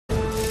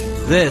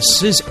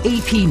This is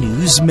AP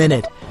News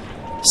Minute.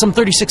 Some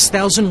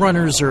 36,000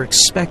 runners are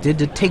expected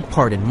to take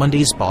part in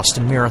Monday's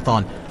Boston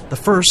Marathon, the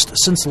first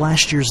since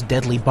last year's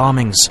deadly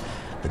bombings.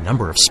 The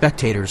number of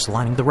spectators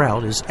lining the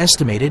route is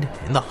estimated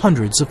in the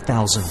hundreds of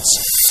thousands.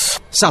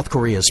 South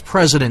Korea's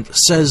president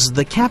says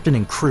the captain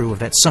and crew of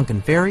that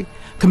sunken ferry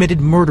committed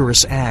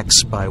murderous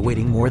acts by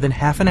waiting more than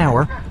half an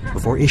hour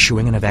before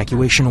issuing an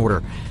evacuation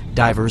order.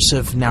 Divers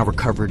have now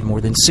recovered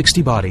more than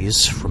 60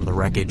 bodies from the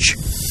wreckage.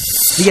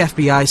 The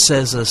FBI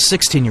says a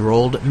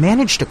 16-year-old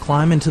managed to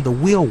climb into the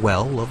wheel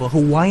well of a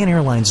Hawaiian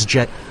Airlines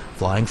jet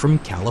flying from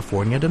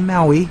California to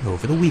Maui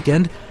over the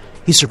weekend.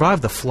 He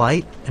survived the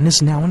flight and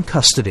is now in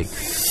custody.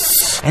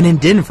 And in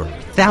Denver,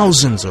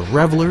 thousands of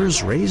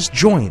revelers raised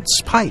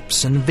joints,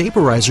 pipes, and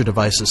vaporizer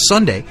devices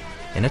Sunday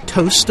in a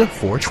toast to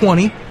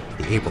 420,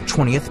 the April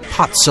 20th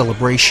pot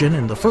celebration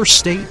in the first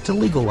state to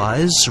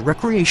legalize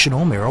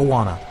recreational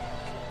marijuana.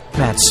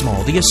 Matt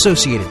Small, The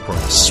Associated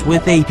Press,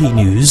 with AP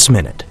News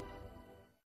Minute.